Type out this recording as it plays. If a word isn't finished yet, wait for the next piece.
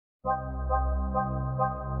Yeah.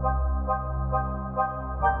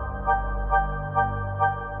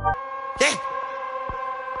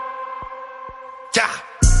 Yeah.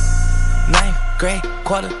 Ninth grade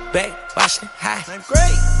quarterback, Washington High. Ninth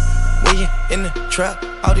grade. When you in the trap,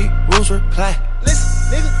 all these rules reply.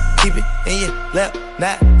 Listen, nigga. Keep it in your lap,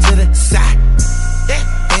 not to the side. Yeah.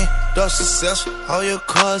 Endorse successful, all your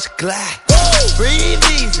cars glide. Woo! Breathe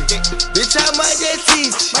easy, bitch, I might just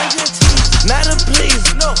teach you. Not a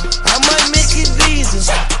pleaser, No. I might make it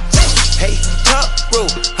easy. Hey, top row,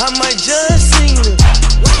 I might just sing it.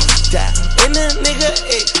 Die in a nigga,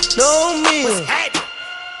 it no meal.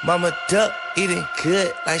 Mama duck eating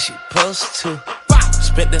good like she supposed to.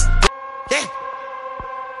 Spent the yeah.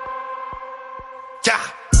 Yeah.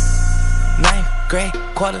 Ninth grade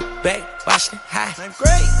quarterback, Washington High. Ninth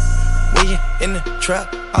grade. When you in the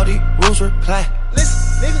trap, all these rules reply.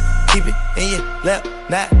 Listen, nigga. Keep it in your lap,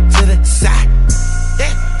 not to the side.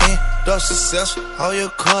 Yeah. Endorse successful, all your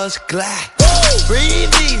cars glide. Woo!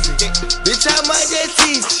 Breathe easy, bitch, I might just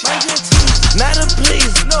teach you. Not a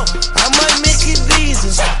pleaser, No. I might make it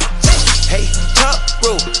easy. Hey, top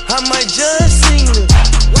row, I might just sing it.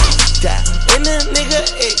 Die in a nigga,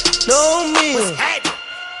 it no meal.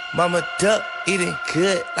 Mama duck eating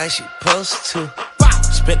good like she supposed to.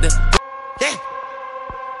 Spent the yeah.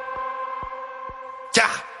 Yeah.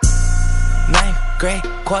 Ninth grade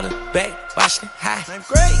quarterback, Washington High. Ninth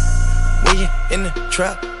grade. When you in the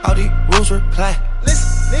trap, all these rules reply.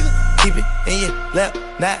 Listen, nigga. Keep it in your lap,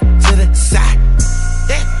 not to the side.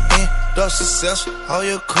 Yeah. Endorse successful, all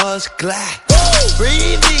your cars glide. Woo!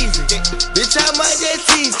 Breathe easy, bitch, I might just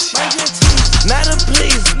teach you. Not a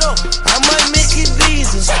pleaser, No. I might make it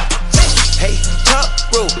easy. Hey, top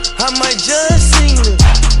row, I might just sing it.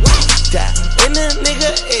 Die in a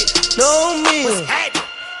nigga, it no meal.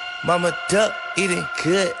 Mama duck eating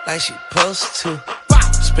good like she supposed to.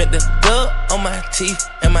 Spent the dub on my teeth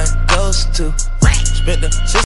and my toes too. Spent the